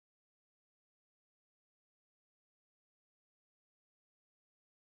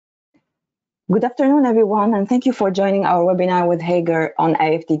Good afternoon, everyone, and thank you for joining our webinar with Hager on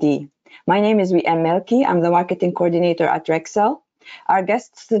AFDD. My name is Riam Melki. I'm the Marketing Coordinator at Rexel. Our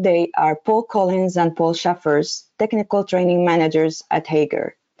guests today are Paul Collins and Paul Schaffers, Technical Training Managers at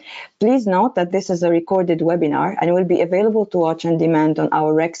Hager. Please note that this is a recorded webinar and will be available to watch on demand on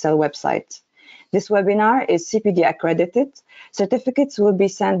our Rexel website. This webinar is CPD accredited. Certificates will be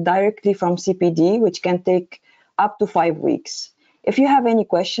sent directly from CPD, which can take up to 5 weeks. If you have any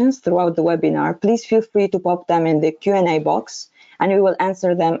questions throughout the webinar, please feel free to pop them in the Q&A box, and we will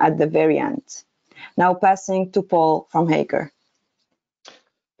answer them at the very end. Now passing to Paul from Hager.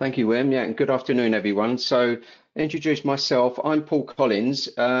 Thank you, Wim. Yeah, and good afternoon, everyone. So, introduce myself. I'm Paul Collins.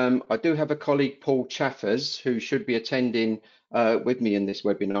 I do have a colleague, Paul Schaffers, who should be attending with me in this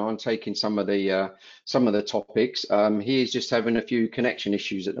webinar and taking some of the topics. He is just having a few connection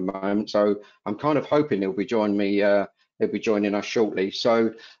issues at the moment, so I'm kind of hoping he'll be joining me. He'll be joining us shortly.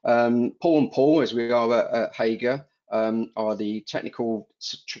 So Paul and Paul, as we are at Hager, are the technical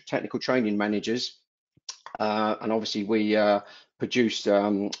training managers, and obviously we produce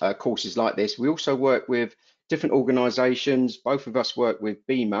courses like this. We also work with different organisations. Both of us work with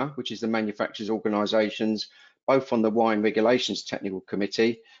BEMA, which is the manufacturers' organisations, both on the Wine Regulations Technical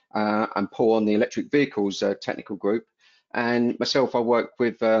Committee, and Paul on the Electric Vehicles Technical Group. And myself, I work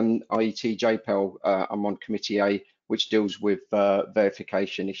with IET JPEL. I'm on Committee A, which deals with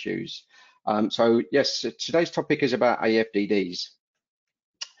verification issues. So yes, today's topic is about AFDDs.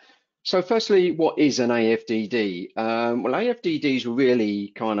 So firstly, what is an AFDD? Well, AFDDs were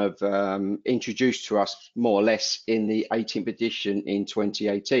really kind of introduced to us more or less in the 18th edition in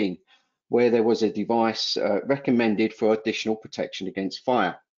 2018, where there was a device recommended for additional protection against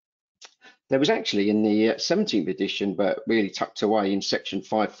fire. There was actually in the 17th edition, but really tucked away in section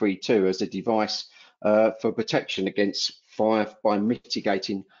 532 as a device for protection against fire by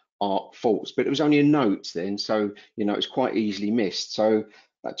mitigating arc faults, but it was only a note then, so you know it's quite easily missed. So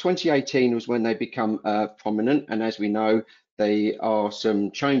 2018 was when they become prominent, and as we know, there are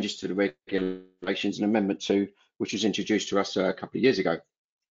some changes to the regulations in Amendment 2, which was introduced to us a couple of years ago.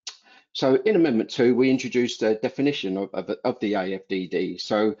 So in Amendment 2, we introduced a definition of the AFDD.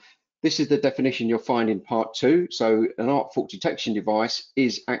 So this is the definition you'll find in Part 2. So an arc fault detection device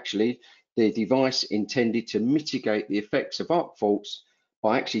is actually the device intended to mitigate the effects of arc faults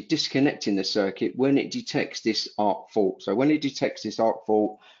by actually disconnecting the circuit when it detects this arc fault. So when it detects this arc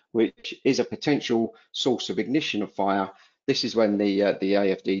fault, which is a potential source of ignition of fire, this is when the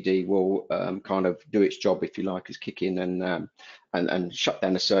AFDD will kind of do its job, if you like, is kick in and shut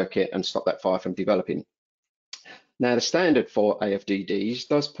down the circuit and stop that fire from developing. Now, the standard for AFDDs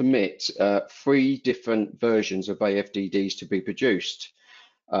does permit 3 different versions of AFDDs to be produced.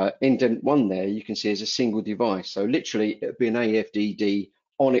 Indent 1 there, you can see is a single device. So literally it would be an AFDD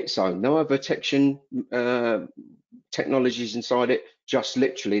on its own. No other detection technologies inside it, just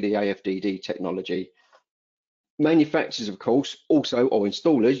literally the AFDD technology. Manufacturers, of course, also, or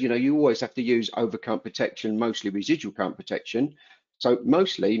installers, you know, you always have to use overcurrent protection, mostly residual current protection. So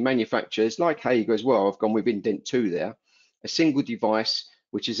mostly manufacturers, like Hager as well, have gone with Indent 2 there, a single device,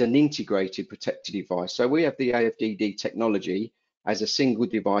 which is an integrated protected device. So we have the AFDD technology as a single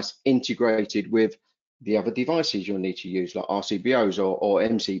device integrated with the other devices you'll need to use, like RCBOs or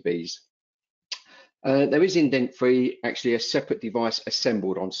MCBs. There is Indent 3, actually a separate device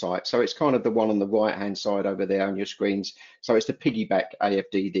assembled on site. So it's kind of the one on the right-hand side over there on your screens. So it's the piggyback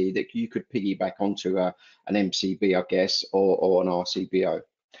AFDD that you could piggyback onto an MCB, I guess, or an RCBO.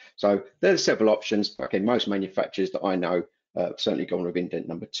 So there are several options, but okay, most manufacturers that I know have certainly gone with Indent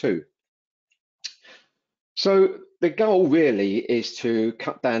number 2. So the goal really is to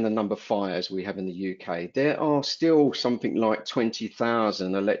cut down the number of fires we have in the UK. There are still something like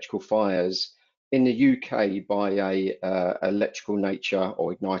 20,000 electrical fires in the UK by a electrical nature,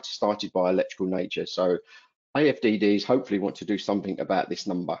 or igniter started by electrical nature. So AFDDs hopefully want to do something about this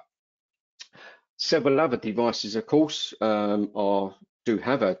number. Several other devices, of course, do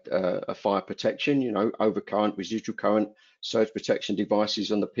have a fire protection, you know, overcurrent, residual current, surge protection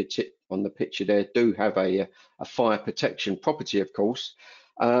devices on the picture there do have a fire protection property, of course.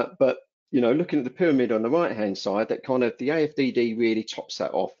 But you know, looking at the pyramid on the right-hand side, that kind of the AFDD really tops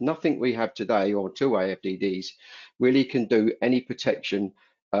that off. Nothing we have today, or 2 AFDDs, really can do any protection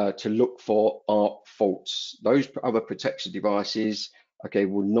to look for arc faults. Those other protection devices, okay,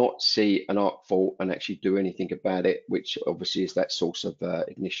 will not see an arc fault and actually do anything about it, which obviously is that source of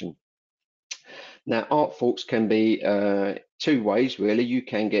ignition. Now, arc faults can be 2 ways, really. You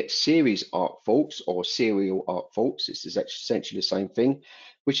can get series arc faults or serial arc faults. This is actually essentially the same thing,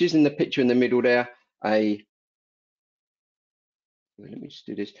 which is in the picture in the middle there, a let me just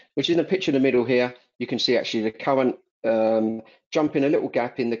do this, which is in the picture in the middle here. You can see actually the current jumping a little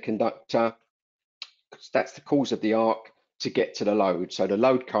gap in the conductor. That's the cause of the arc to get to the load. So the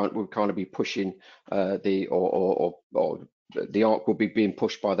load current will kind of be pushing or the arc will be being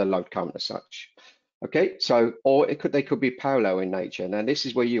pushed by the load current as such. Okay, so they could be parallel in nature. Now this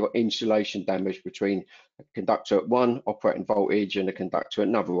is where you got insulation damage between a conductor at one operating voltage and a conductor at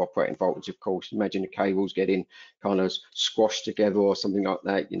another operating voltage. Of course, imagine the cables getting kind of squashed together or something like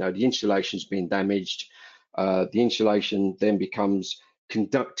that. You know, the insulation's been damaged. The insulation then becomes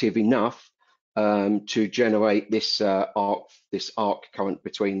conductive enough to generate this arc current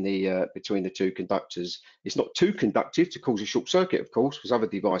between the two conductors. It's not too conductive to cause a short circuit, of course, because other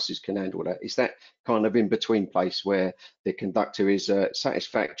devices can handle that. It's that kind of in between place where the conductor is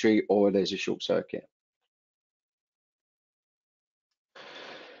satisfactory or there's a short circuit.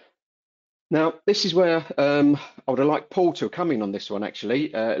 Now, this is where I would have liked Paul to come in on this one,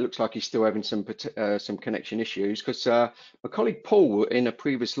 actually. It looks like he's still having some connection issues because my colleague Paul in a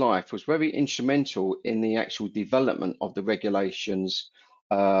previous life was very instrumental in the actual development of the regulations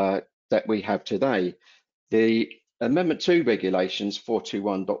that we have today. The Amendment 2 regulations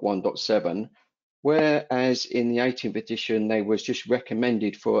 421.1.7, whereas in the 18th edition, they was just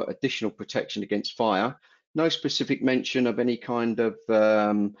recommended for additional protection against fire, no specific mention of any kind of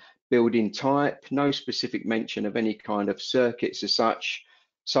building type, no specific mention of any kind of circuits as such.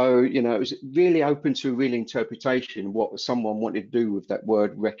 So, you know, it was really open to real interpretation what someone wanted to do with that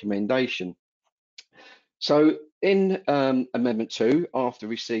word recommendation. So in Amendment 2, after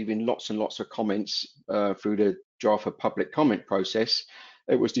receiving lots and lots of comments through the draft for public comment process,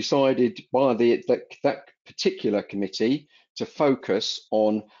 it was decided by that particular committee to focus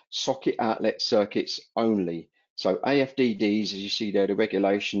on socket outlet circuits only. So AFDDs, as you see there, the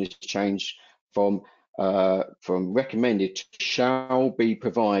regulation is changed from recommended to shall be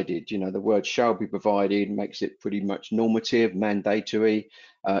provided. You know, the word shall be provided makes it pretty much normative, mandatory.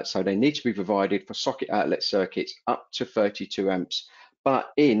 So they need to be provided for socket outlet circuits up to 32 amps,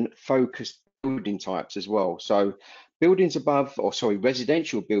 but in focused building types as well. So buildings above, or sorry,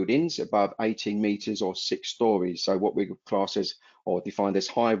 residential buildings above 18 meters or 6 stories. So what we class as or defined as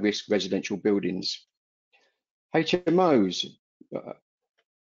high risk residential buildings. HMOs,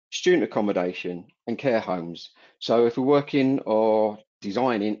 student accommodation and care homes. So if we're working or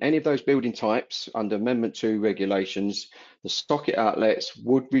designing any of those building types under Amendment 2 regulations, the socket outlets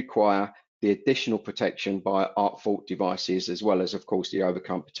would require the additional protection by arc fault devices, as well as, of course, the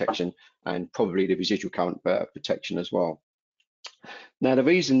overcurrent protection and probably the residual current protection as well. Now, the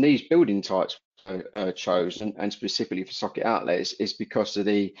reason these building types are chosen, and specifically for socket outlets, is because of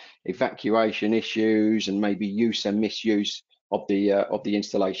the evacuation issues and maybe use and misuse of the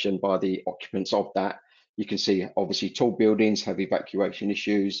installation by the occupants of that. You can see obviously tall buildings have evacuation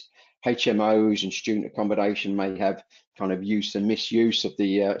issues. HMOs and student accommodation may have kind of use and misuse of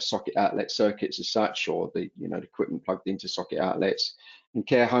the socket outlet circuits as such, or the the equipment plugged into socket outlets. And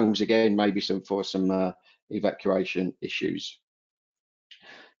care homes again, maybe some evacuation issues.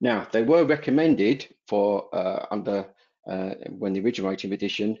 Now, they were recommended for under when the original 18th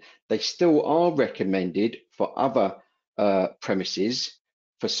edition, they still are recommended for other premises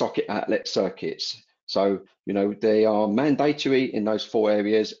for socket outlet circuits. So, they are mandatory in those 4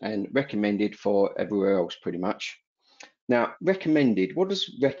 areas and recommended for everywhere else pretty much. Now, recommended, what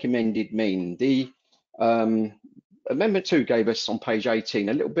does recommended mean? The Amendment 2 gave us on page 18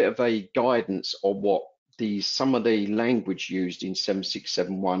 a little bit of a guidance on what some of the language used in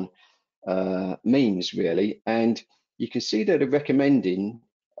 7671 means really, and you can see that a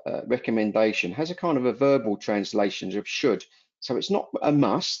recommendation has a kind of a verbal translation of should. So it's not a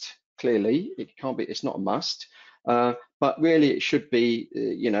must. Clearly, it's not a must, but really it should be.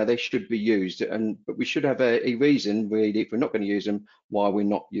 They should be used, but we should have a reason really if we're not going to use them, why we're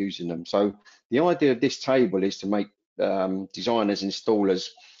not using them. So the idea of this table is to make designers, installers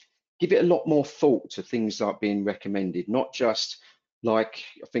give it a lot more thought to things like being recommended, not just like,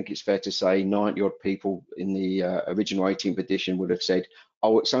 I think it's fair to say 90 odd people in the original 18th edition would have said,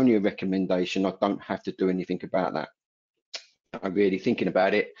 oh, it's only a recommendation, I don't have to do anything about that. I'm really thinking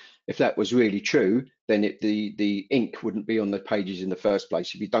about it. If that was really true, then the ink wouldn't be on the pages in the first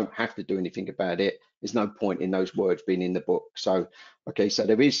place. If you don't have to do anything about it, there's no point in those words being in the book. So, okay, so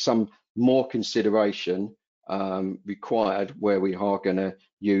there is some more consideration required where we are going to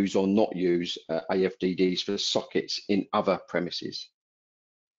use or not use AFDDs for sockets in other premises.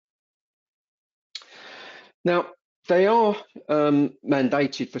 Now, they are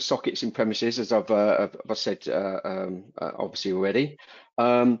mandated for sockets in premises, as I've said obviously already.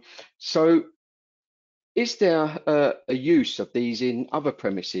 So Is there a use of these in other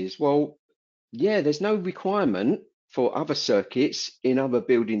premises? Well, yeah, there's no requirement for other circuits in other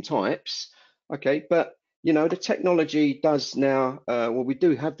building types. Okay, but you know, the technology does now, well, we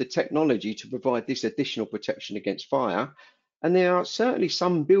do have the technology to provide this additional protection against fire. And there are certainly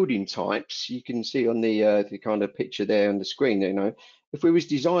some building types you can see on the kind of picture there on the screen, you know, if we was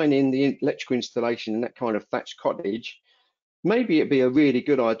designing the electrical installation in that kind of thatched cottage, maybe it'd be a really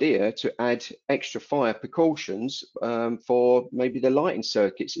good idea to add extra fire precautions for maybe the lighting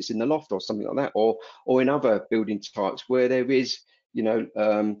circuits that's in the loft or something like that, or in other building types where there is, you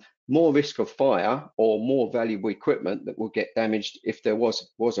know, more risk of fire or more valuable equipment that will get damaged if there was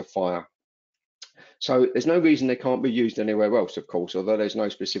a fire. So there's no reason they can't be used anywhere else, of course, although there's no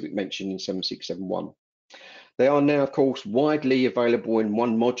specific mention in 7671. They are now, of course, widely available in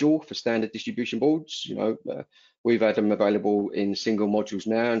one module for standard distribution boards. You know, we've had them available in single modules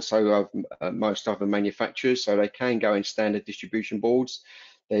now, and so have most other manufacturers. So they can go in standard distribution boards.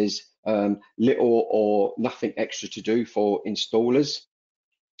 There's little or nothing extra to do for installers,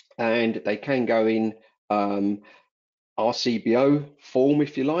 and they can go in RCBO form,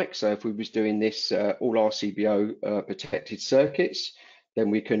 if you like. So if we was doing this all RCBO protected circuits, then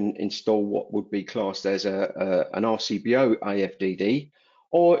we can install what would be classed as an RCBO AFDD.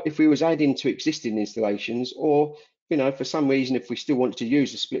 Or if we was adding to existing installations, or you know, for some reason, if we still want to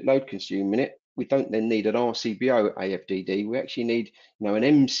use a split load consumer unit, we don't then need an RCBO AFDD. We actually need, you know, an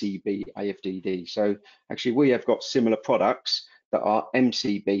MCB AFDD. So actually, we have got similar products that are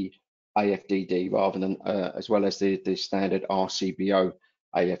MCB AFDD rather than as well as the standard RCBO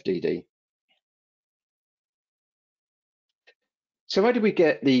AFDD. So how do we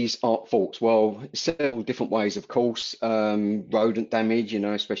get these arc faults? Well, several different ways, of course. Rodent damage, you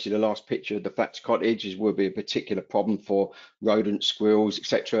know, especially the last picture of the thatched cottage will be a particular problem for rodents, squirrels,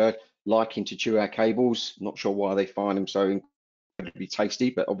 etc., liking to chew our cables. Not sure why they find them so incredibly tasty,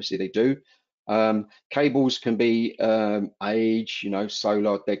 but obviously they do. Cables can be age, you know,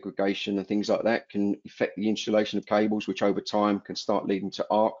 solar degradation and things like that can affect the insulation of cables, which over time can start leading to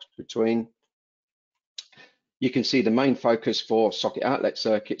arcs between. You can see the main focus for socket outlet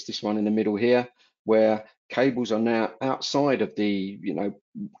circuits, this one in the middle here, where cables are now outside of the, you know,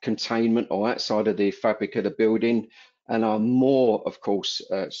 containment or outside of the fabric of the building and are more, of course,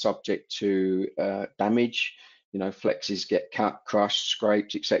 subject to damage. You know, flexes get cut, crushed,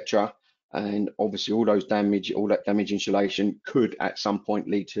 scraped, etc. And obviously all those damage, all that damage insulation could at some point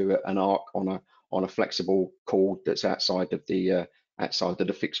lead to an arc on a flexible cord that's outside of the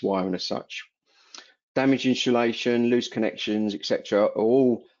fixed wiring as such. Damaged insulation, loose connections, etc., are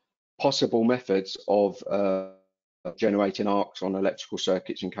all possible methods of generating arcs on electrical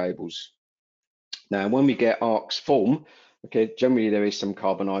circuits and cables. Now, when we get arcs form, okay, generally there is some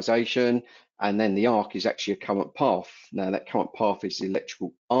carbonisation, and then the arc is actually a current path. Now, that current path is the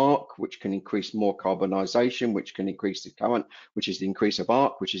electrical arc, which can increase more carbonisation, which can increase the current, which is the increase of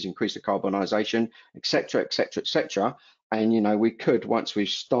arc, which is increase the carbonisation, etc., etc., etc. And you know, we could, once we've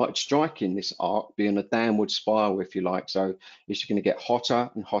started striking this arc, be on a downward spiral, if you like. So it's going to get hotter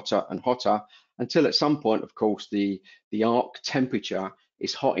and hotter and hotter until at some point, of course, the arc temperature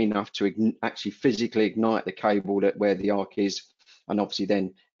is hot enough to actually physically ignite the cable where the arc is, and obviously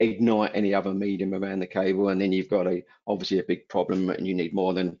then ignite any other medium around the cable, and then you've got obviously a big problem, and you need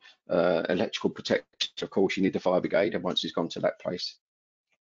more than electrical protection. Of course, you need the fire brigade once it's gone to that place.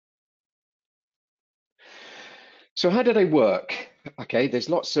 So how do they work? Okay, there's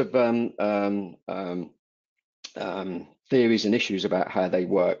lots of theories and issues about how they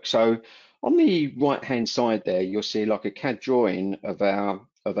work. So on the right hand side there, you'll see like a CAD drawing of our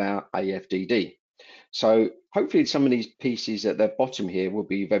AFDD. So hopefully some of these pieces at the bottom here will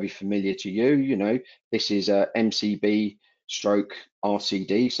be very familiar to you. You know, this is a MCB stroke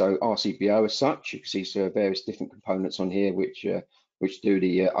RCD, so RCBO as such. You can see so various different components on here which do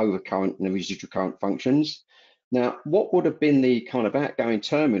the overcurrent and the residual current functions. Now, what would have been the kind of outgoing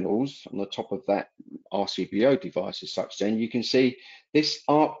terminals on the top of that RCBO device as such, then you can see this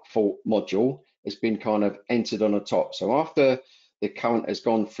arc fault module has been kind of entered on the top. So after the current has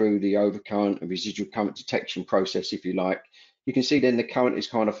gone through the overcurrent and residual current detection process, if you like, you can see then the current is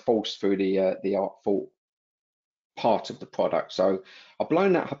kind of forced through the arc fault part of the product. So I've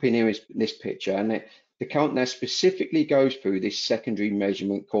blown that up in here in this picture, and the current now specifically goes through this secondary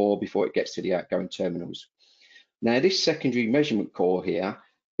measurement core before it gets to the outgoing terminals. Now, this secondary measurement core here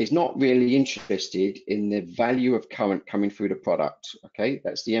is not really interested in the value of current coming through the product. Okay,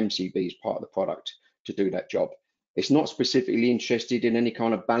 that's the MCB's part of the product to do that job. It's not specifically interested in any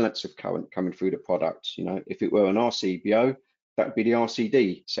kind of balance of current coming through the product. You know, if it were an RCBO, that would be the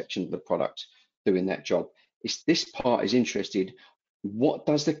RCD section of the product. doing that job. It's this part is interested. What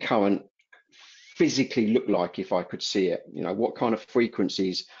does the current physically look like if I could see it? You know, what kind of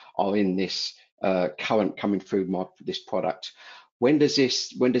frequencies are in this current coming through this product? When does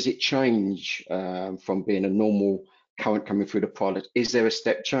it change from being a normal current coming through the product? Is there a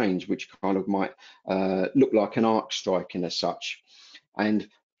step change which kind of might look like an arc striking as such? And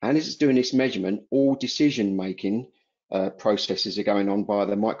as it's doing this measurement, all decision making processes are going on by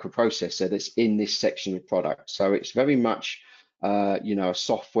the microprocessor that's in this section of product. So it's very much you know, a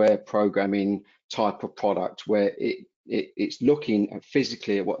software programming type of product where it's looking at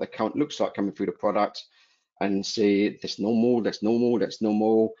physically at what the current looks like coming through the product and see that's normal, that's normal, that's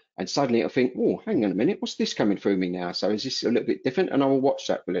normal, and suddenly it'll think, oh, hang on a minute, what's this coming through me now? So is this a little bit different? And I will watch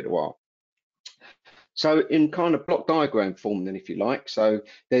that for a little while. So in kind of block diagram form then, if you like, so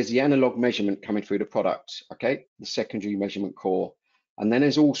there's the analog measurement coming through the product, okay, the secondary measurement core, and then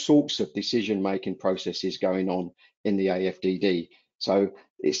there's all sorts of decision-making processes going on in the AFDD. So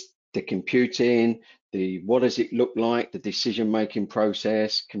it's the computing, the what does it look like, the decision-making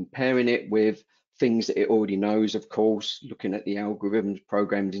process, comparing it with things that it already knows, of course, looking at the algorithms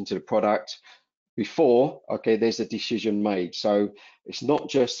programmed into the product, before, okay, there's a decision made. So it's not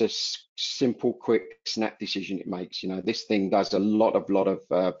just a simple, quick, snap decision it makes. You know, this thing does a lot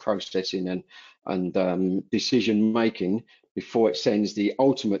of processing and decision making before it sends the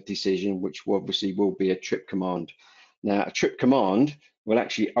ultimate decision, which obviously will be a trip command. Now, a trip command will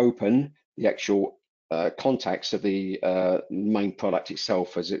actually open the actual contacts of the main product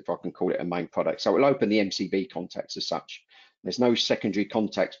itself, as if I can call it a main product. So it will open the MCB contacts as such. There's no secondary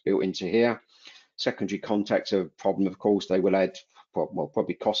contacts built into here. Secondary contacts are a problem, of course. They will add, well,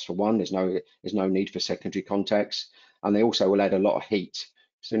 probably cost for one. There's no need for secondary contacts, and they also will add a lot of heat.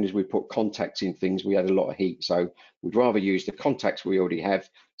 As soon as we put contacts in things, we add a lot of heat. So we'd rather use the contacts we already have.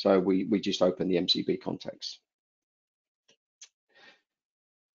 So we just open the MCB contacts.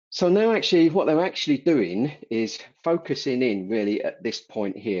 So now actually what they're actually doing is focusing in really at this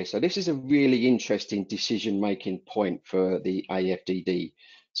point here. So this is a really interesting decision-making point for the AFDD.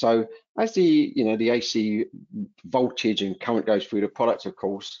 So as the AC voltage and current goes through the product, of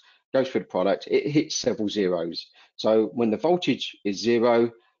course, goes through the product, it hits several zeros. So when the voltage is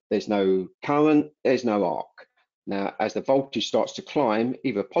zero, there's no current, there's no arc. Now, as the voltage starts to climb,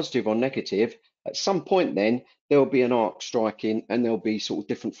 either positive or negative, at some point then there'll be an arc striking and there'll be sort of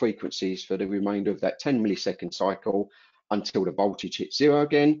different frequencies for the remainder of that 10 millisecond cycle until the voltage hits zero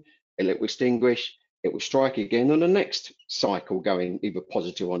again. It will extinguish, it will strike again on the next cycle going either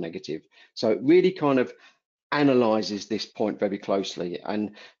positive or negative. So it really kind of analyzes this point very closely,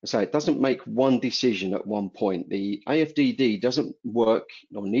 and so it doesn't make one decision at one point. The AFDD doesn't work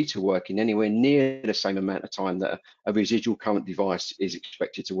or need to work in anywhere near the same amount of time that a residual current device is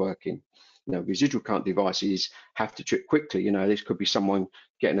expected to work in. You know, residual current devices have to trip quickly. You know, this could be someone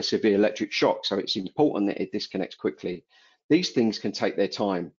getting a severe electric shock, so it's important that it disconnects quickly. These things can take their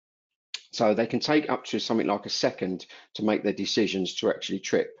time, so they can take up to something like a second to make their decisions to actually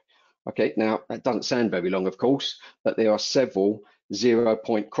trip. Okay, now that doesn't sound very long, of course, but there are several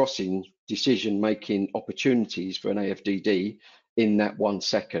 0-point crossing decision-making opportunities for an AFDD in that 1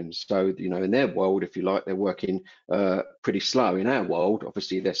 second. So, you know, in their world, if you like, they're working pretty slow. In our world,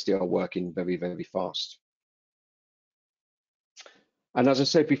 obviously, they're still working very, very fast. And as I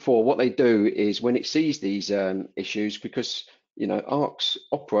said before, what they do is when it sees these issues, because you know, arcs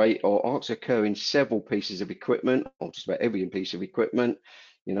operate or arcs occur in several pieces of equipment, or just about every piece of equipment.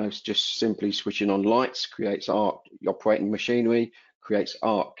 You know, it's just simply switching on lights creates arc. Operating machinery creates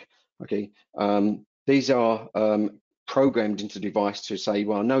arc. Okay, these are programmed into the device to say,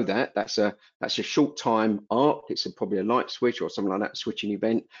 well, I know that's a short time arc. It's probably a light switch or something like that, switching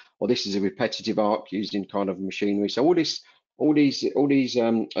event, or this is a repetitive arc used in kind of machinery. So all these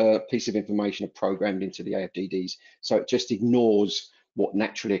pieces of information are programmed into the AFDDs. So it just ignores what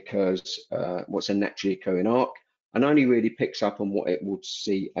naturally occurs, what's a naturally occurring arc, and only really picks up on what it would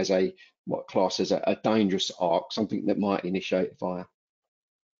see as what class as a dangerous arc, something that might initiate a fire.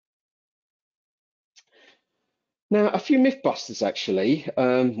 Now, a few mythbusters actually.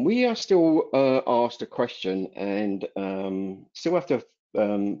 We are still asked a question and still have to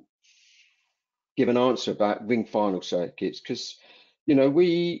give an answer about ring final circuits, because you know we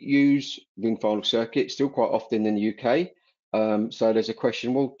use ring final circuits still quite often in the UK. So there's a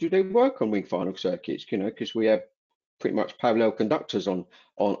question, well, do they work on ring final circuits? You know, because we have pretty much parallel conductors on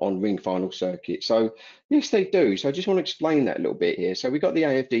ring final circuits. So yes, they do. So I just want to explain that a little bit here. So we've got the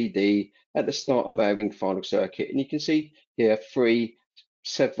AFDD at the start of our ring final circuit, and you can see here three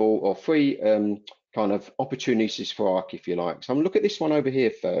kind of opportunities for arc, if you like. So I'm look at this one over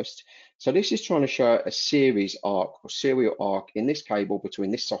here first. So this is trying to show a series arc or serial arc in this cable between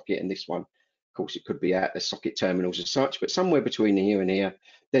this socket and this one. Of course, it could be at the socket terminals as such, but somewhere between here and here,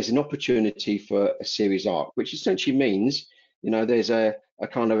 there's an opportunity for a series arc, which essentially means, you know, there's a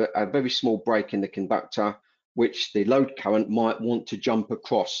kind of a very small break in the conductor, which the load current might want to jump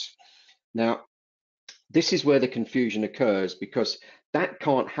across. Now, this is where the confusion occurs, because that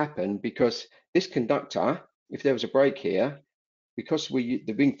can't happen, because this conductor, if there was a break here, because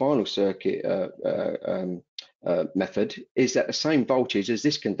the ring final circuit method is at the same voltage as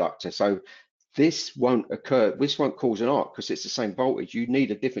this conductor. So this won't occur, this won't cause an arc because it's the same voltage. You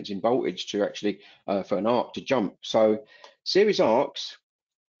need a difference in voltage to actually, for an arc to jump. So series arcs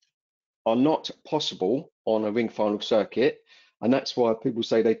are not possible on a ring final circuit, and that's why people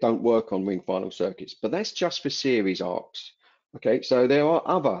say they don't work on ring final circuits, but that's just for series arcs. Okay, so there are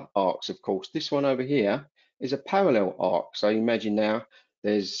other arcs, of course. This one over here is a parallel arc. So imagine now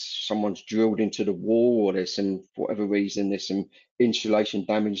there's someone's drilled into the wall, or there's some, for whatever reason, there's some insulation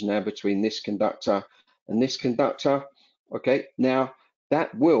damage now between this conductor and this conductor. Okay, now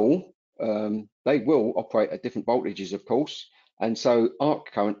that will, they will operate at different voltages, of course. And so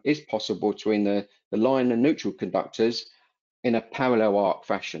arc current is possible between the line and neutral conductors in a parallel arc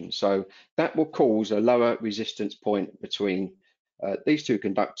fashion. So that will cause a lower resistance point between these two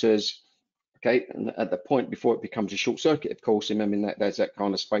conductors. Okay, and at the point before it becomes a short circuit, of course, remembering that there's that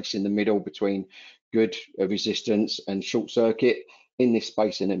kind of space in the middle between good resistance and short circuit. In this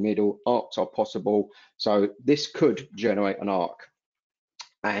space in the middle, arcs are possible. So this could generate an arc.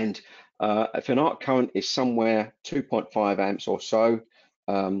 And if an arc current is somewhere 2.5 amps or so,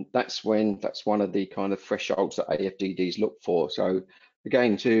 that's one of the kind of thresholds that AFDDs look for. So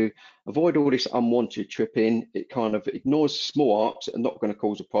again, to avoid all this unwanted tripping, it kind of ignores small arcs that are not going to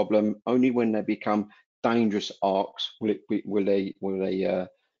cause a problem. Only when they become dangerous arcs will they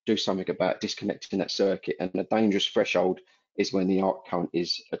do something about disconnecting that circuit. And the dangerous threshold is when the arc current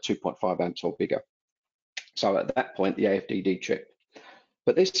is 2.5 amps or bigger. So at that point, the AFDD trip.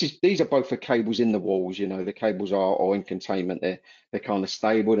 But these are both for cables in the walls. You know, the cables are in containment. They're kind of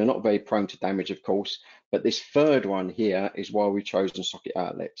stable. They're not very prone to damage, of course. But this third one here is why we've chosen socket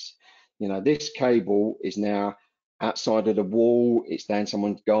outlets. You know, this cable is now outside of the wall. It's down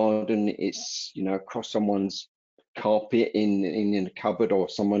someone's garden. It's, you know, across someone's carpet in a cupboard or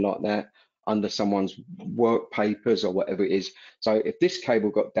somewhere like that, under someone's work papers or whatever it is. So if this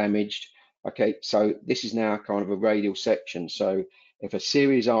cable got damaged, okay, so this is now kind of a radial section. So if a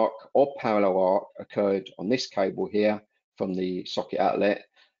series arc or parallel arc occurred on this cable here from the socket outlet,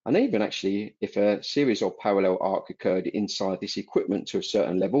 and even actually if a series or parallel arc occurred inside this equipment to a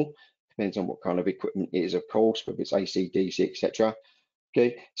certain level, depends on what kind of equipment it is, of course, whether it's AC, DC, etc.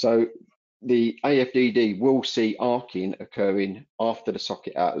 Okay, so the AFDD will see arcing occurring after the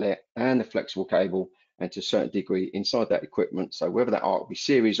socket outlet and the flexible cable, and to a certain degree inside that equipment. So whether that arc be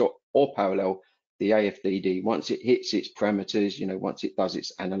series or parallel, the AFDD, once it hits its parameters, you know, once it does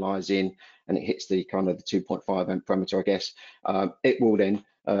its analyzing and it hits the kind of the 2.5 amp parameter, I guess, it will then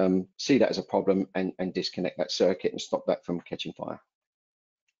see that as a problem and disconnect that circuit and stop that from catching fire.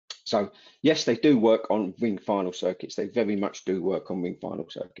 So yes, they do work on ring final circuits. They very much do work on ring final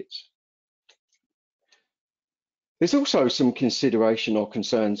circuits. There's also some consideration or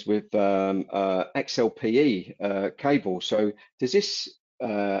concerns with XLPE cable. So does this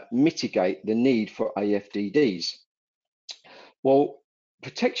mitigate the need for AFDDs? Well,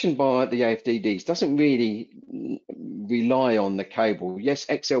 protection by the AFDDs doesn't really rely on the cable. Yes,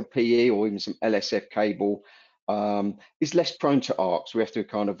 XLPE or even some LSF cable is less prone to arcs. We have to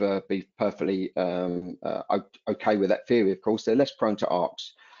kind of be perfectly okay with that theory, of course. They're less prone to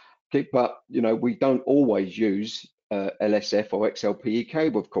arcs. Okay, but you know, we don't always use LSF or XLPE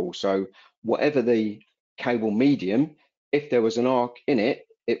cable, of course. So whatever the cable medium, if there was an arc in it,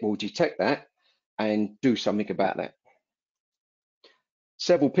 it will detect that and do something about that.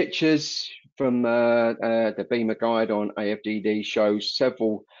 Several pictures from the Beamer guide on AFDD shows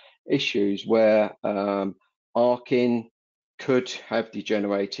several issues where arcing could have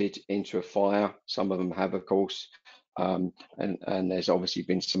degenerated into a fire. Some of them have, of course. And there's obviously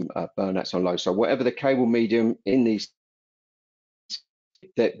been some burnouts on low. So whatever the cable medium in these,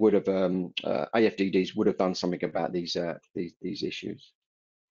 that would have AFDDs would have done something about these issues.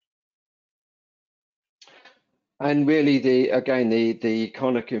 And really, the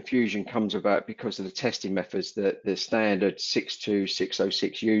kind of confusion comes about because of the testing methods that the standard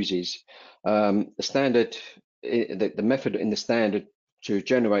 62606 uses. The standard, the method in the standard to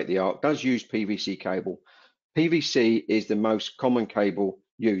generate the arc does use PVC cable. PVC is the most common cable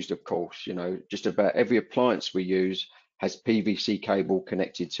used, of course. You know, just about every appliance we use has PVC cable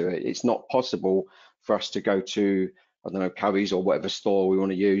connected to it. It's not possible for us to go to, I don't know, Curry's or whatever store we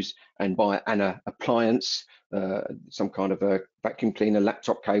want to use and buy an appliance, some kind of a vacuum cleaner,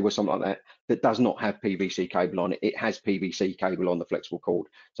 laptop cable, something like that, that does not have PVC cable on it. It has PVC cable on the flexible cord.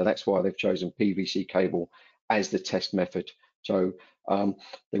 So that's why they've chosen PVC cable as the test method. So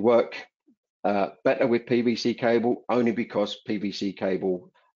they work better with PVC cable only because PVC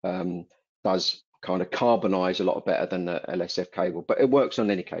cable does kind of carbonize a lot better than the LSF cable, but it works on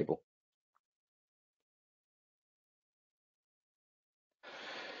any cable.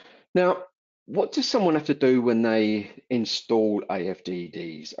 Now, what does someone have to do when they install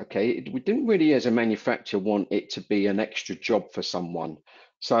AFDDs? Okay, we didn't really, as a manufacturer, want it to be an extra job for someone.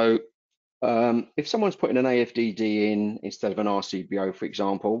 So if someone's putting an AFDD in instead of an RCBO, for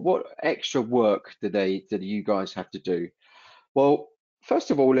example, what extra work do you guys have to do? Well, first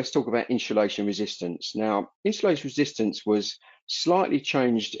of all, let's talk about insulation resistance. Now, insulation resistance was slightly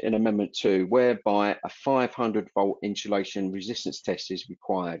changed in Amendment 2, whereby a 500 volt insulation resistance test is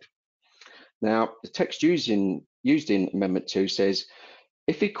required. Now, the text used in Amendment 2 says,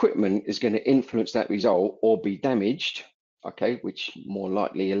 if equipment is going to influence that result or be damaged, okay, which more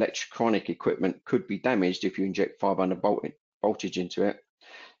likely electronic equipment could be damaged if you inject 500 voltage into it,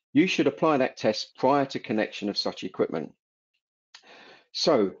 you should apply that test prior to connection of such equipment.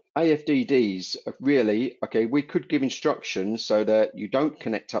 So AFDDs really, okay, we could give instructions so that you don't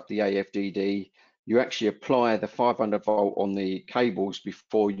connect up the AFDD, you actually apply the 500 volt on the cables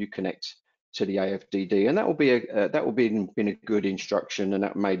before you connect to the AFDD, and that will be been a good instruction, and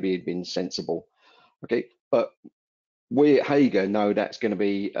that maybe been sensible. Okay, but we at Hager know that's going to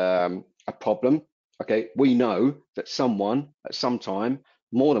be a problem. Okay, we know that someone at some time,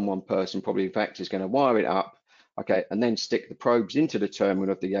 more than one person probably in fact, is going to wire it up, okay, and then stick the probes into the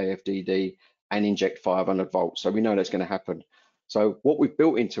terminal of the AFDD and inject 500 volts. So we know that's going to happen. So what we've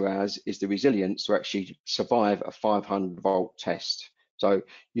built into ours is the resilience to actually survive a 500 volt test. So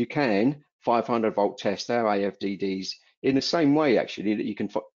you can 500 volt test our AFDDs in the same way actually that you can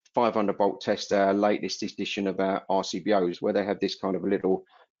 500 volt test our latest edition of our RCBOs, where they have this kind of a little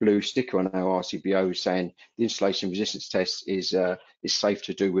blue sticker on our RCBOs saying the insulation resistance test is safe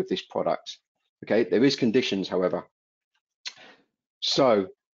to do with this product. Okay, there is conditions, however. So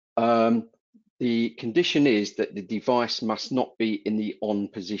the condition is that the device must not be in the on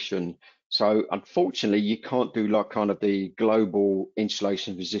position. So unfortunately, you can't do like kind of the global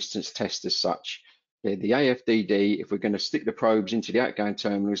insulation resistance test as such. The AFDD, if we're going to stick the probes into the outgoing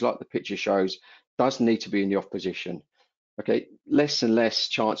terminals like the picture shows, does need to be in the off position. Okay, less and less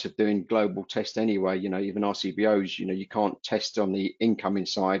chance of doing global test anyway. You know, even RCBOs, you know, you can't test on the incoming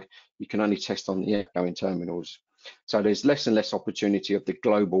side, you can only test on the outgoing terminals. So there's less and less opportunity of the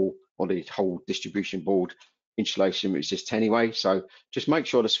global or the whole distribution board insulation resist anyway. So just make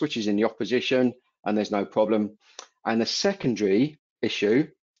sure the switch is in the off position and there's no problem. And the secondary issue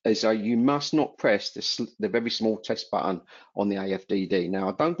is you must not press the very small test button on the AFDD. Now,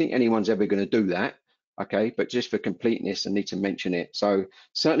 I don't think anyone's ever going to do that, okay, but just for completeness, I need to mention it. So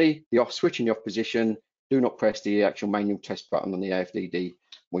certainly the off switch in the off position, do not press the actual manual test button on the AFDD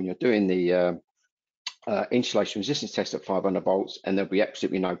when you're doing the insulation resistance test at 500 volts, and there'll be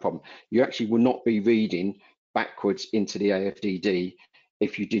absolutely no problem. You actually will not be reading backwards into the AFDD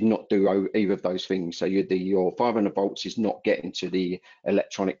if you did not do either of those things. So your 500 volts is not getting to the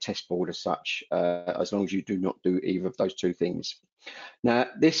electronic test board as such, as long as you do not do either of those two things. Now,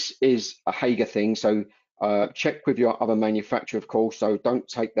 this is a Hager thing, so check with your other manufacturer, of course. So don't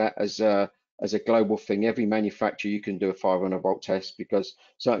take that as a global thing. Every manufacturer you can do a 500 volt test, because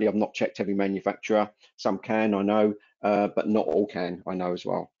certainly I've not checked every manufacturer. Some can, I know, but not all can, I know as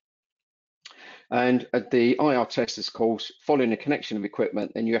well. And at the IR testers course, following the connection of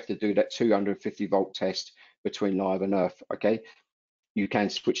equipment, then you have to do that 250 volt test between live and earth. Okay, you can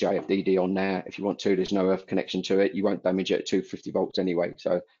switch the AFDD on now if you want to. There's no earth connection to it. You won't damage it at 250 volts anyway.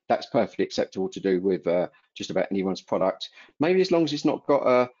 So that's perfectly acceptable to do with just about anyone's product. Maybe as long as it's not got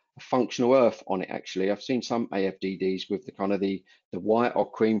a functional earth on it. Actually, I've seen some AFDDs with the kind of the white or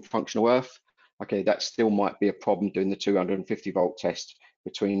cream functional earth. Okay, that still might be a problem doing the 250 volt test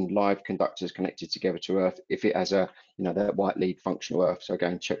between live conductors connected together to earth if it has a, you know, that white lead functional earth. So go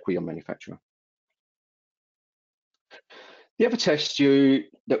and check with your manufacturer. The other test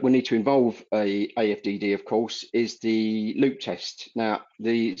that will need to involve a AFDD, of course, is the loop test. Now,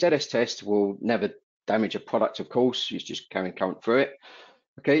 the ZS test will never damage a product, of course. It's just carrying current through it.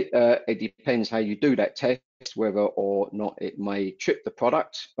 Okay, it depends how you do that test, whether or not it may trip the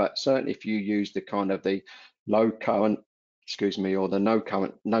product. But certainly, if you use the kind of the low current excuse me, or the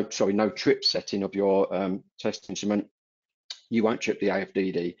no trip setting of your test instrument, you won't trip the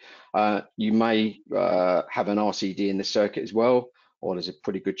AFDD. You may have an RCD in the circuit as well, or there's a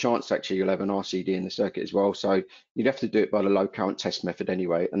pretty good chance actually you'll have an RCD in the circuit as well. So you'd have to do it by the low current test method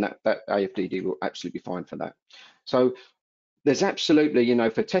anyway, and that AFDD will absolutely be fine for that. So there's absolutely, you know,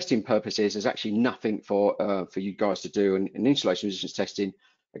 for testing purposes, there's actually nothing for you guys to do. And in installation resistance testing,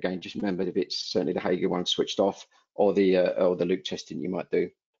 again, just remember if it's certainly the Hager one switched off, or the loop testing you might do.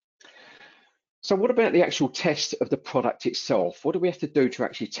 So what about the actual test of the product itself? What do we have to do to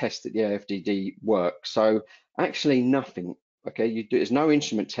actually test that the AFDD works? So actually nothing. Okay, there's no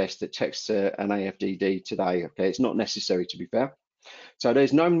instrument test that tests an AFDD today. Okay, it's not necessary, to be fair. So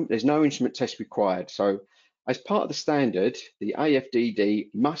there's no instrument test required. So as part of the standard, the AFDD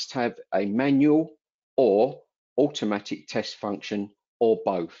must have a manual or automatic test function, or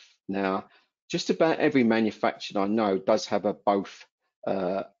both. Now, just about every manufacturer I know does have a both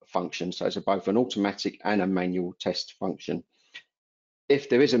function. So it's both an automatic and a manual test function. If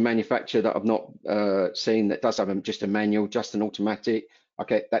there is a manufacturer that I've not seen that does have just a manual, just an automatic,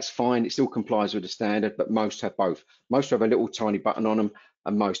 okay, that's fine. It still complies with the standard, but most have both. Most have a little tiny button on them,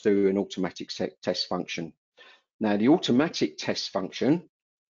 and most do an automatic test function. Now, the automatic test function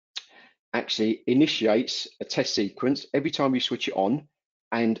actually initiates a test sequence every time you switch it on,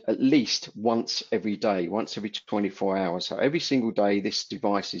 and at least once every day, once every 24 hours. So every single day, this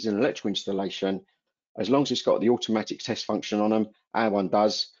device is an electrical installation. As long as it's got the automatic test function on them, our one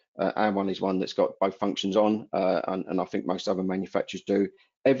does. Our one is one that's got both functions on, and I think most other manufacturers do.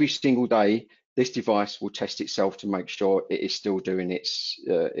 Every single day, this device will test itself to make sure it is still doing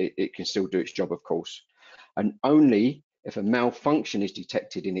it can still do its job, of course. And only if a malfunction is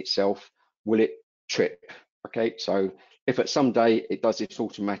detected in itself will it trip. Okay, so if at some day it does its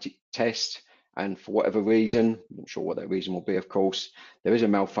automatic test, and for whatever reason, I'm not sure what that reason will be, of course, there is a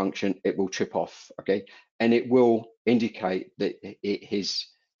malfunction, it will trip off, okay? And it will indicate that it has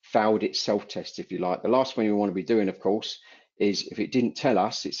failed its self-test, if you like. The last thing we want to be doing, of course, is if it didn't tell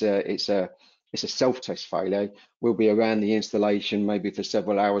us it's a self-test failure, we'll be around the installation maybe for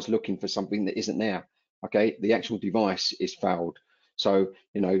several hours looking for something that isn't there, okay? The actual device is failed. So,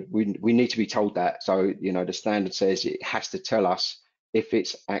 you know, we need to be told that. So, you know, the standard says it has to tell us if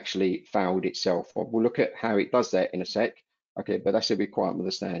it's actually failed itself. We'll look at how it does that in a sec, okay, but that's a requirement of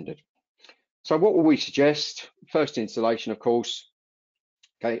the standard. So what will we suggest? First installation, of course,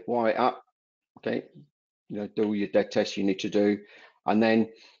 okay, wire it up, okay, you know, do all your dead tests you need to do, and then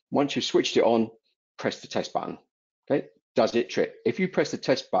once you've switched it on, press the test button, okay? Does it trip? If you press the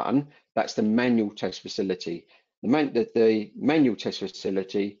test button, that's the manual test facility. The manual test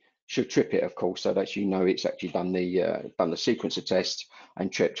facility should trip it, of course, so that you know it's actually done the sequence of tests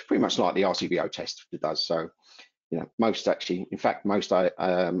and tripped, pretty much like the RCBO test it does. So, you know, most actually, in fact, most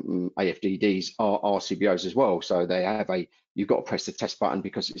AFDDs are RCBOs as well. So they have you've got to press the test button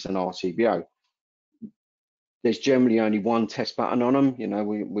because it's an RCBO. There's generally only one test button on them. You know,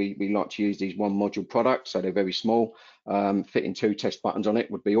 we like to use these one module products, so they're very small. Fitting two test buttons on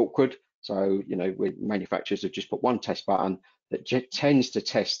it would be awkward. So, you know, manufacturers have just put one test button that tends to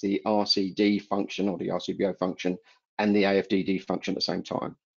test the RCD function or the RCBO function and the AFDD function at the same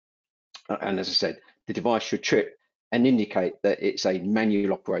time. And as I said, the device should trip and indicate that it's a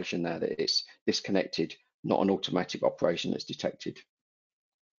manual operation now, that it's disconnected, not an automatic operation that's detected.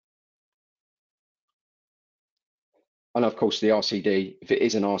 And of course, the RCD, if it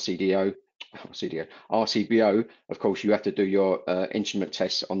is an RCBO, of course, you have to do your instrument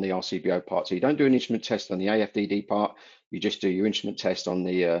tests on the RCBO part. So you don't do an instrument test on the AFDD part. You just do your instrument test on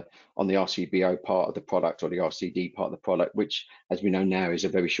the RCBO part of the product, or the RCD part of the product, which, as we know now, is a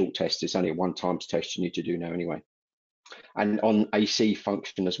very short test. It's only a one-time test you need to do now anyway. And on AC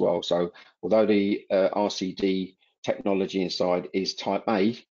function as well. So although the RCD technology inside is type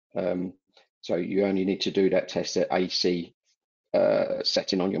A, so you only need to do that test at AC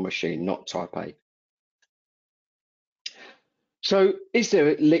setting on your machine, not type A. So is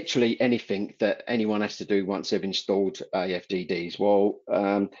there literally anything that anyone has to do once they've installed AFDDs? Well,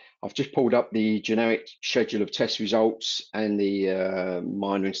 I've just pulled up the generic schedule of test results and the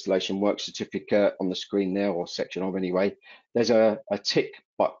minor installation work certificate on the screen there, or section of anyway. There's a tick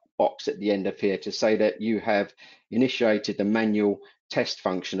box at the end of here to say that you have initiated the manual test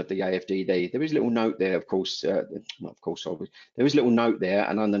function of the AFDD. There is a little note there, of course, there is a little note there,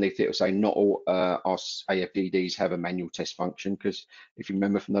 and underneath it will say not all AFDDs have a manual test function, because if you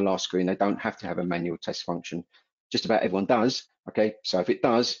remember from the last screen, they don't have to have a manual test function. Just about everyone does, okay? So if it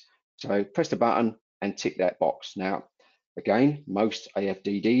does, so press the button and tick that box. Now, again, most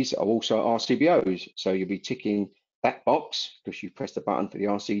AFDDs are also RCBOs, so you'll be ticking that box because you pressed the button for the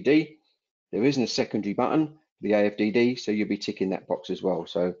RCD. There isn't a secondary button for the AFDD, so you'll be ticking that box as well.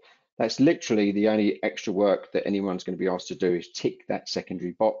 So that's literally the only extra work that anyone's going to be asked to do is tick that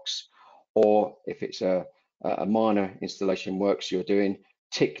secondary box, or if it's a minor installation works you're doing,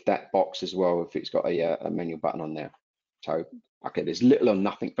 tick that box as well if it's got a manual button on there. So, okay, there's little or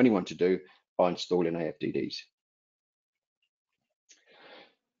nothing for anyone to do by installing AFDDs.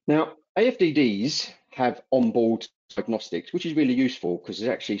 Now, AFDDs have onboard diagnostics, which is really useful because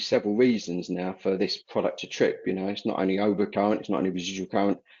there's actually several reasons now for this product to trip. You know, it's not only overcurrent, it's not only residual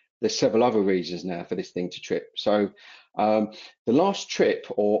current, there's several other reasons now for this thing to trip. So the last trip,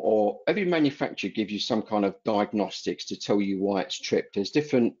 or every manufacturer gives you some kind of diagnostics to tell you why it's tripped. There's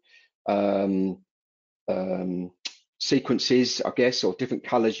different sequences, I guess, or different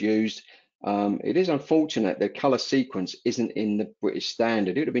colors used. It is unfortunate the color sequence isn't in the British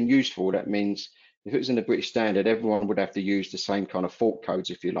standard. It would have been useful. That means if it was in the British standard, everyone would have to use the same kind of fault codes,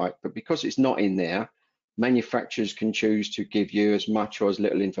 if you like. But because it's not in there, manufacturers can choose to give you as much or as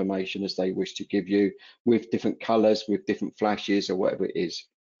little information as they wish to give you with different colors, with different flashes or whatever it is.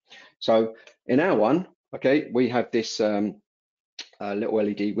 So in our one, okay, we have this little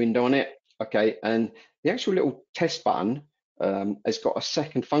LED window on it, okay, and the actual little test button has got a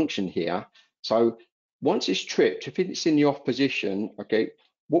second function here. So once it's tripped, if it's in the off position, okay,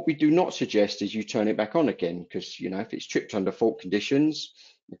 what we do not suggest is you turn it back on again, because you know if it's tripped under fault conditions,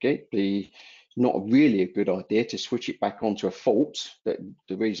 okay, not really a good idea to switch it back onto a fault. That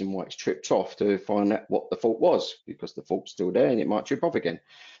the reason why it's tripped off to find out what the fault was, because the fault's still there and it might trip off again.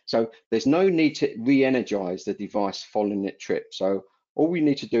 So there's no need to re-energize the device following it trip. So all we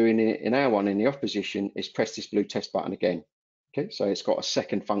need to do in our one in the off position is press this blue test button again. Okay, so it's got a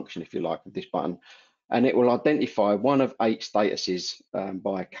second function, if you like, of this button, and it will identify one of 8 statuses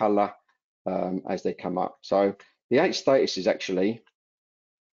by color as they come up. So the 8 statuses actually,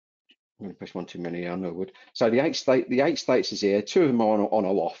 I'm going to push one too many, I know I would. So the eight statuses here, 2 of them are on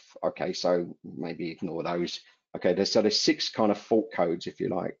or off. Okay, so maybe ignore those. Okay, there's 6 kind of fault codes, if you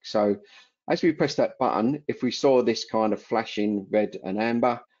like. So as we press that button, if we saw this kind of flashing red and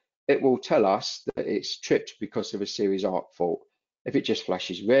amber, it will tell us that it's tripped because of a series arc fault. If it just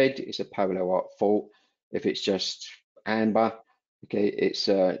flashes red, it's a parallel arc fault. If it's just amber, okay,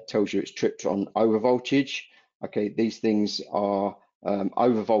 it tells you it's tripped on over voltage. Okay, these things are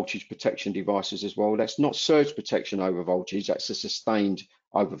over voltage protection devices as well. That's not surge protection over voltage, that's a sustained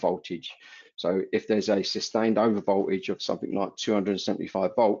over voltage. So if there's a sustained over voltage of something like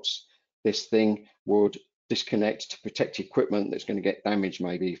 275 volts, this thing would disconnect to protect equipment that's going to get damaged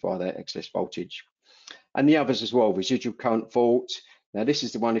maybe by that excess voltage. And the others as well, residual current fault. Now this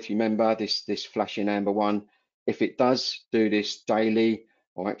is the one, if you remember, this flashing amber one. If it does do this daily,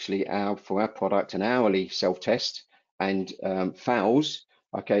 or actually for our product, an hourly self-test and fails,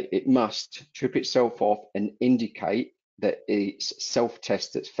 okay, it must trip itself off and indicate that it's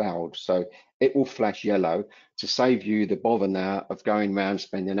self-test that's failed. So it will flash yellow to save you the bother now of going around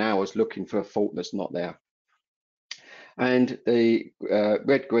spending hours looking for a fault that's not there. And the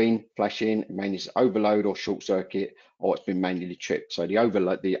red-green flashing means overload or short circuit, or it's been manually tripped. So the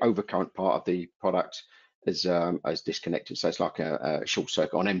overcurrent part of the product is disconnected. So it's like a short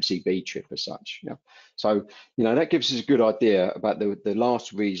circuit on MCB trip as such. Yeah. So that gives us a good idea about the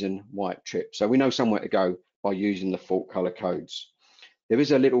last reason why it tripped. So we know somewhere to go by using the fault color codes. There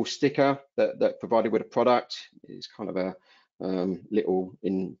is a little sticker that provided with a product. It's kind of a little,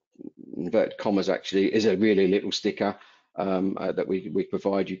 in inverted commas actually, is a really little sticker that we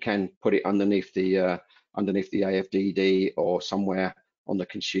provide. You can put it underneath the AFDD or somewhere on the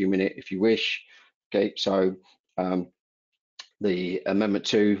consumer unit if you wish. Okay, so the Amendment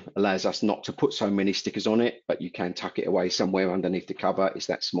 2 allows us not to put so many stickers on it, but you can tuck it away somewhere underneath the cover. It's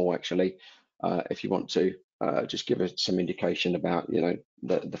that small actually, if you want to just give us some indication about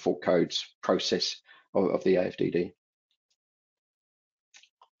the fault codes process of the AFDD.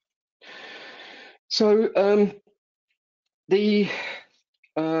 So the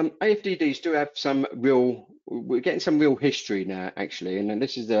AFDDs do have some real, we're getting some real history now actually, and then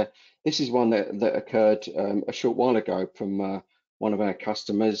this is one that occurred a short while ago from one of our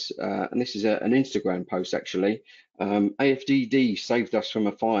customers, and this is an Instagram post actually. AFDD saved us from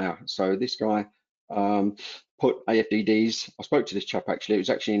a fire. So this guy put AFDDs, I spoke to this chap actually, it was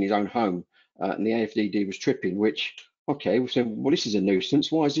actually in his own home, and the AFDD was tripping, which, okay, we said, well, this is a nuisance,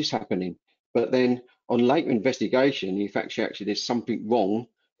 why is this happening? But then on later investigation, he actually there's something wrong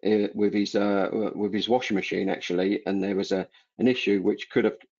with his washing machine actually, and there was an issue which could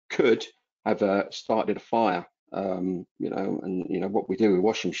have started a fire you know, and you know what we do with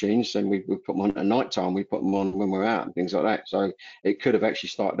washing machines, and we put them on at night time, we put them on when we're out and things like that. So it could have actually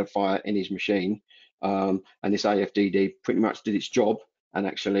started a fire in his machine, and this AFDD pretty much did its job and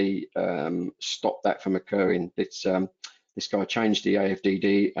actually stopped that from occurring. It's this guy changed the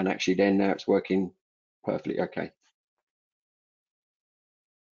AFDD, and actually then now it's working perfectly okay.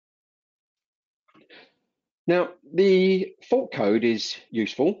 Now, the fault code is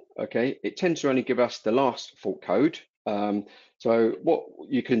useful, okay? It tends to only give us the last fault code. So what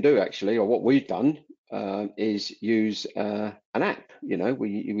you can do actually, or what we've done, is use an app. You know, we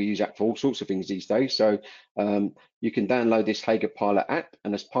use app for all sorts of things these days. So you can download this Hager Pilot app,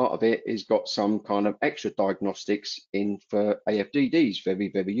 and as part of it, it's got some kind of extra diagnostics in for AFDDs, very,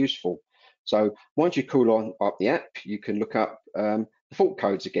 very useful. So once you call on up the app, you can look up the fault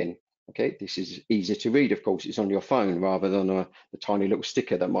codes again. Okay, this is easier to read, of course, it's on your phone rather than the tiny little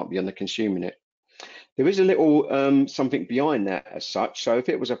sticker that might be on the consumer unit. There is a little something behind that as such. So if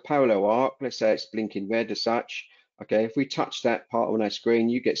it was a parallel arc, let's say it's blinking red as such, okay, if we touch that part on our screen,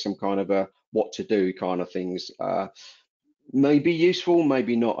 you get some kind of a what to do kind of things. Maybe useful,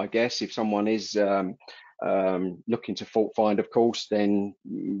 maybe not, I guess. If someone is looking to fault find, of course, then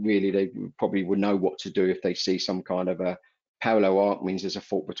really they probably would know what to do if they see some kind of a parallel arc means there's a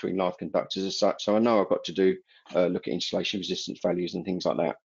fault between live conductors as such. So I know I've got to do look at insulation resistance values and things like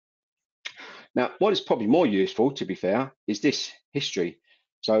that. Now, what is probably more useful, to be fair, is this history.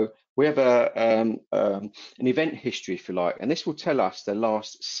 So we have an event history, if you like, and this will tell us the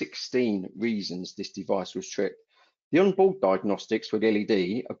last 16 reasons this device was tripped. The onboard diagnostics with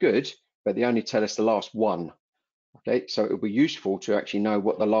LED are good, but they only tell us the last one. Okay, so it'll be useful to actually know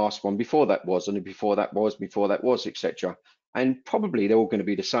what the last one before that was, and before that was, etc. And probably they're all going to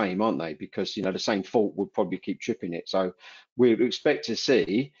be the same, aren't they? Because you know the same fault would probably keep tripping it. So we would expect to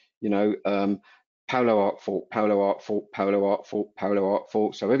see, you know, parallel arc fault, parallel arc fault, parallel arc fault, parallel arc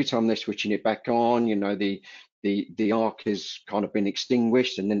fault. So every time they're switching it back on, you know, the arc has kind of been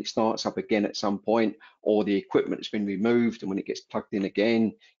extinguished, and then it starts up again at some point, or the equipment has been removed, and when it gets plugged in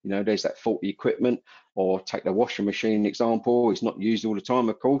again, you know, there's that faulty equipment. Or take the washing machine example, it's not used all the time,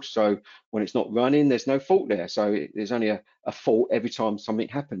 of course, so when it's not running, there's no fault there. So there's only a fault every time something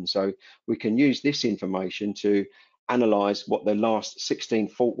happens. So we can use this information to analyze what the last 16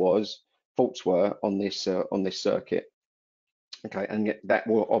 faults were on this circuit. Okay, and that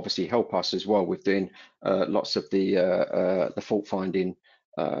will obviously help us as well with doing lots of the fault finding,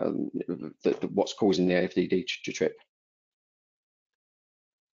 what's causing the AFDD to trip.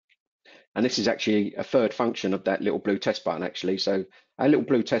 And this is actually a third function of that little blue test button, actually. So our little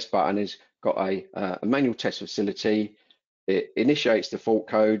blue test button has got a manual test facility. It initiates the fault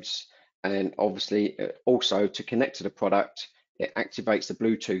codes, and obviously also to connect to the product, it activates the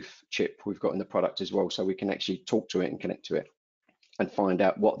Bluetooth chip we've got in the product as well, so we can actually talk to it and connect to it and find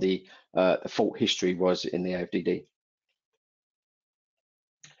out what the fault history was in the AFDD.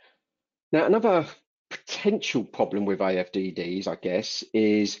 Now, another potential problem with AFDDs, I guess,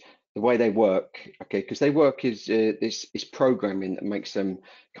 is the way they work, okay, because they work is this programming that makes them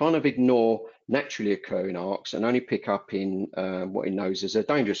kind of ignore naturally occurring arcs and only pick up in what it knows as a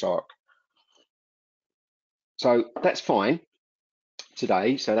dangerous arc. So that's fine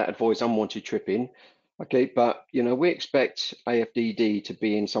today, so that avoids unwanted tripping. Okay, but you know, we expect AFDD to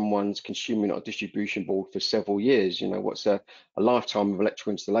be in someone's consumer unit or distribution board for several years. You know, what's a lifetime of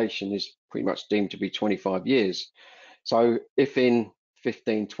electrical installation is pretty much deemed to be 25 years. So if in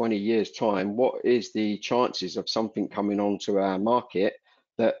 15, 20 years time, what is the chances of something coming onto our market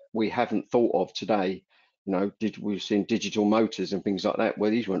that we haven't thought of today? You know, we've seen digital motors and things like that where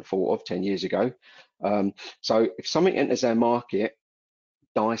these weren't thought of 10 years ago. So if something enters our market,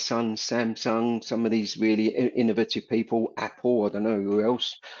 Dyson, Samsung, some of these really innovative people, Apple, I don't know who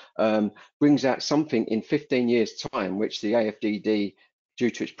else, brings out something in 15 years time, which the AFDD, due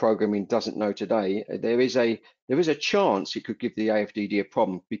to its programming, doesn't know today, there is a chance it could give the AFDD a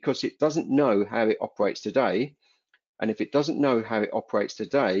problem because it doesn't know how it operates today. And if it doesn't know how it operates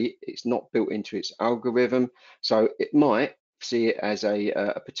today, it's not built into its algorithm. So it might see it as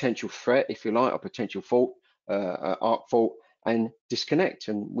a potential threat, if you like, a potential fault, arc fault, and disconnect.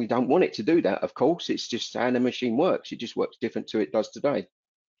 And we don't want it to do that, of course. It's just how the machine works. It just works different to it does today.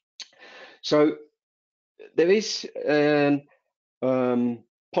 So there is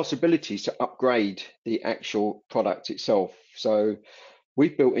possibilities to upgrade the actual product itself. So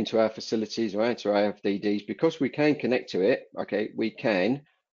we've built into our facilities or into our AFDDs, because we can connect to it, okay, we can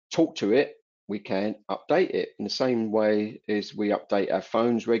talk to it, we can update it in the same way as we update our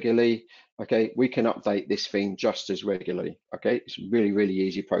phones regularly. Okay, we can update this thing just as regularly. Okay, it's a really, really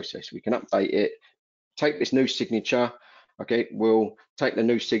easy process. We can update it, take this new signature. Okay, we'll take the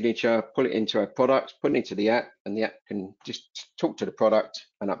new signature, pull it into our product, put it into the app, and the app can just talk to the product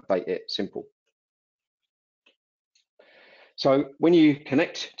and update it. Simple. So when you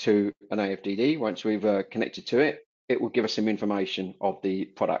connect to an AFDD, once we've connected to it, it will give us some information of the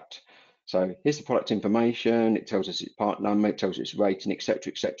product. So here's the product information. It tells us its part number, it tells us its rating,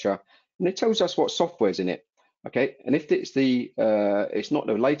 etc., and it tells us what software's in it. Okay, and if it's it's not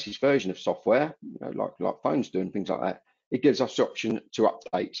the latest version of software, you know, like phones do and things like that, it gives us the option to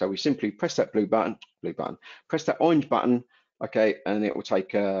update. So we simply press that press that orange button, okay, and it will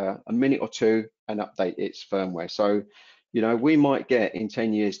take a minute or two and update its firmware. So, you know, we might get in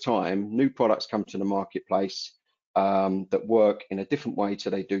 10 years' time, new products come to the marketplace that work in a different way to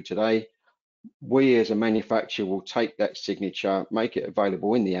they do today. We as a manufacturer will take that signature, make it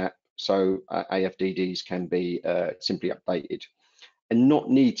available in the app, so AFDDs can be simply updated and not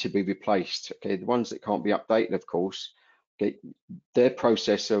need to be replaced. Okay, the ones that can't be updated, of course, okay, their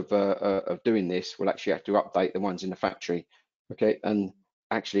process of doing this will actually have to update the ones in the factory. Okay, and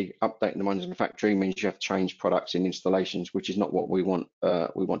actually updating the ones in the factory means you have to change products in installations, which is not what we want.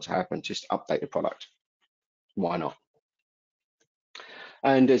 We want to happen. Just update the product. Why not?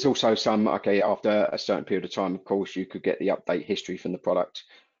 And there's also some, okay, after a certain period of time, of course, you could get the update history from the product.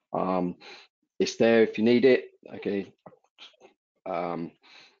 It's there if you need it. Okay.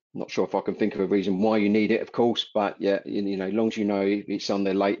 Not sure if I can think of a reason why you need it, of course, but yeah, you know, as long as you know it's on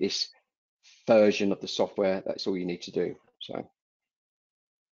the latest version of the software, that's all you need to do. So,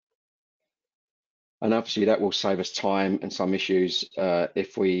 and obviously that will save us time and some issues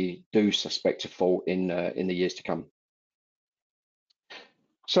if we do suspect a fault in the years to come.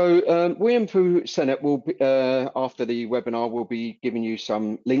 So William through Senate will be, after the webinar, will be giving you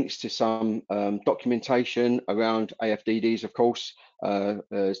some links to some documentation around AFDDs, of course.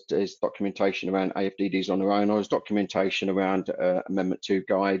 There's documentation around AFDDs on their own, or there's documentation around Amendment 2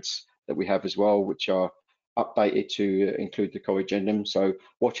 guides that we have as well, which are updated to include the core addendum. So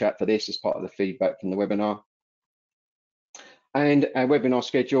watch out for this as part of the feedback from the webinar. And our webinar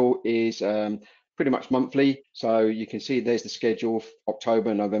schedule is pretty much monthly. So you can see there's the schedule,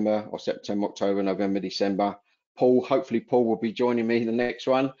 October, November, or September, October, November, December. Hopefully Paul will be joining me in the next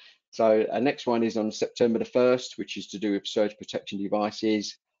one. So our next one is on September the 1st, which is to do with surge protection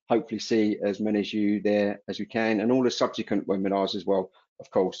devices. Hopefully see as many as you there as we can, and all the subsequent webinars as well,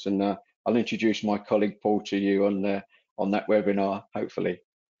 of course. And I'll introduce my colleague Paul to you on that webinar, hopefully.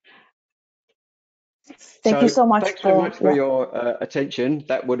 Thank you so much. Thanks very much for your attention.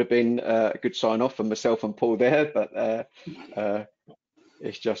 That would have been a good sign off for myself and Paul there, but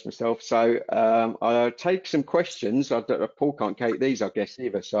it's just myself. So I'll take some questions. Paul can't take these, I guess,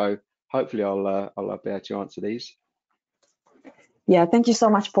 either. So hopefully I'll be able to answer these. Yeah, thank you so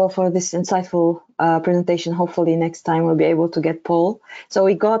much, Paul, for this insightful presentation. Hopefully next time we'll be able to get Paul. So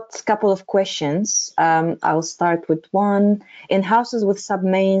we got a couple of questions. I'll start with one. In houses with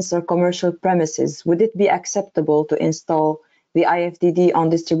submains or commercial premises, would it be acceptable to install the IFDD on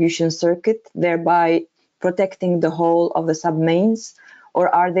distribution circuit, thereby protecting the whole of the submains, or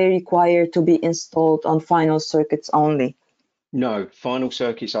are they required to be installed on final circuits only? No, final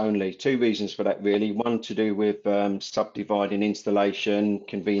circuits only. Two reasons for that, really. One to do with subdividing installation,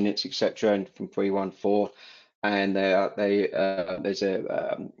 convenience, etc., and from 314. And there's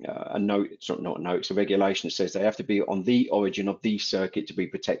a note, it's not a note, it's a regulation that says they have to be on the origin of the circuit to be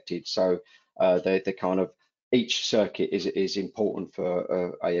protected. So they're kind of, each circuit is important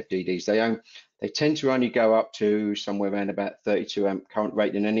for AFDDs. They tend to only go up to somewhere around about 32 amp current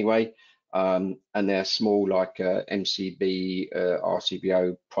rating anyway. And they're small, like MCB,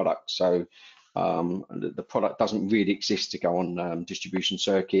 RCBO products. So the product doesn't really exist to go on distribution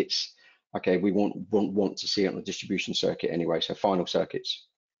circuits. Okay, we want to see it on the distribution circuit anyway. So final circuits.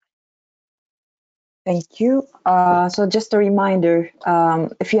 Thank you. So just a reminder,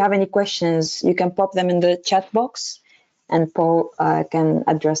 if you have any questions, you can pop them in the chat box and Paul can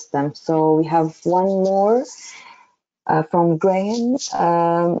address them. So we have one more from Graham.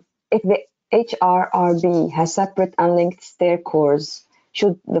 If the HRRB has separate unlinked stair cores,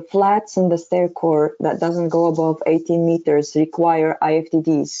 should the flats in the stair core that doesn't go above 18 meters require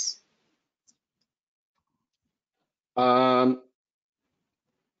IFDDs? So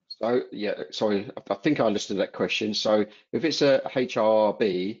yeah, sorry, I think I understood that question. So if it's a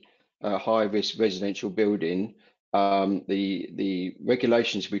HRRB, high risk residential building, the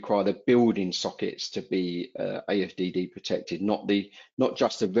regulations require the building sockets to be AFDD protected, not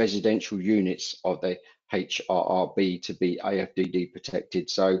just the residential units of the HRRB to be AFDD protected.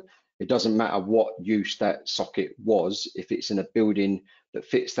 So it doesn't matter what use that socket was, if it's in a building that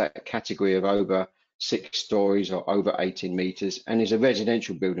fits that category of over 6 stories or over 18 meters, and is a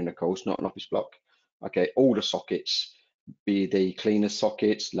residential building, of course, not an office block. Okay, all the sockets, be the cleaner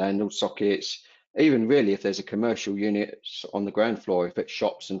sockets, landlord sockets, even really if there's a commercial unit on the ground floor, if it's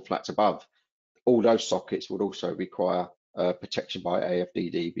shops and flats above, all those sockets would also require protection by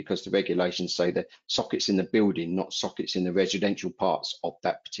AFDD, because the regulations say that sockets in the building, not sockets in the residential parts of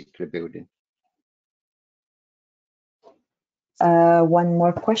that particular building. One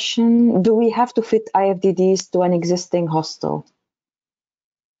more question. Do we have to fit IFDDs to an existing hostel?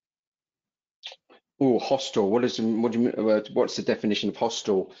 Oh, hostel. What do you mean? What's the definition of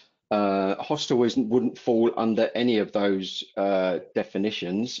hostel? Hostel wouldn't fall under any of those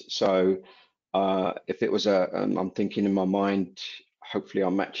definitions. So if it was I'm thinking in my mind, hopefully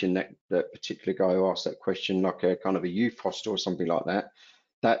I'm matching that particular guy who asked that question, like a kind of a youth hostel or something like that.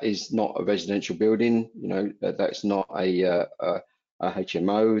 That is not a residential building. You know, that's not a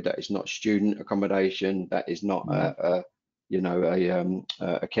HMO. That is not student accommodation. That is not a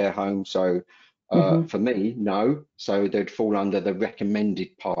care home. So for me, no. So they'd fall under the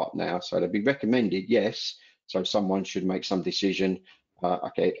recommended part now. So they'd be recommended, yes. So someone should make some decision.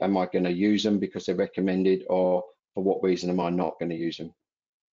 Okay, am I going to use them because they're recommended, or for what reason am I not going to use them?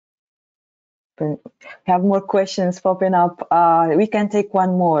 We have more questions popping up. We can take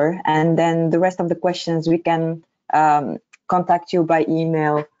one more, and then the rest of the questions we can contact you by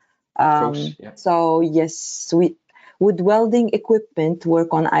email. Of course, yeah. So yes, would welding equipment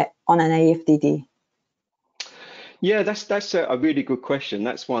work on an AFDD? Yeah, that's a really good question.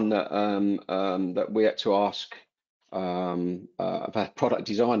 That's one that that we had to ask about product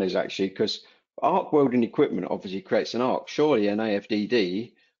designers, actually, because arc welding equipment obviously creates an arc. Surely an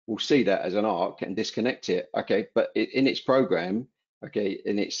AFDD will see that as an arc and disconnect it. Okay, but in its program, okay,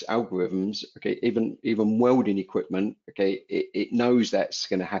 in its algorithms, okay, even welding equipment, okay, it knows that's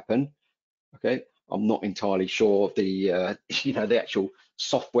going to happen. Okay, I'm not entirely sure of the the actual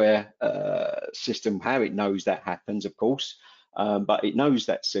software system, how it knows that happens, of course, but it knows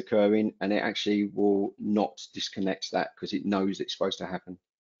that's occurring, and it actually will not disconnect that because it knows it's supposed to happen.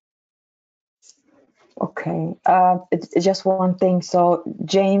 Okay, it's just one thing. So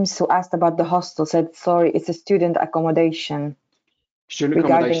James, who asked about the hostel, said, sorry, it's a student accommodation. Student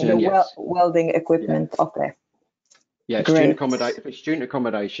regarding accommodation, the yes. welding equipment. Yeah. Okay. Yeah, great. Student accommodation. If it's student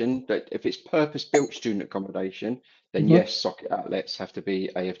accommodation, that if it's purpose-built student accommodation, then yes, socket outlets have to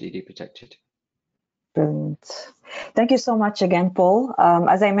be AFDD protected. Brilliant. Thank you so much again, Paul.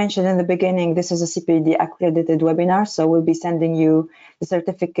 As I mentioned in the beginning, this is a CPD accredited webinar, so we'll be sending you the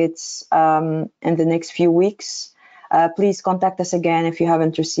certificates in the next few weeks. Please contact us again if you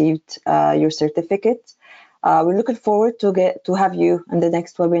haven't received your certificate. We're looking forward to have you in the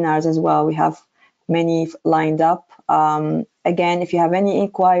next webinars as well. We have many lined up. Again, if you have any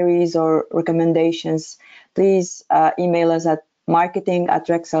inquiries or recommendations, please email us at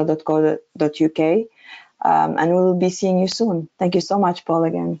marketing@rexel.co.uk. And we'll be seeing you soon. Thank you so much, Paul,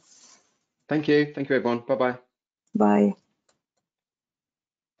 again. Thank you. Thank you, everyone. Bye-bye. Bye.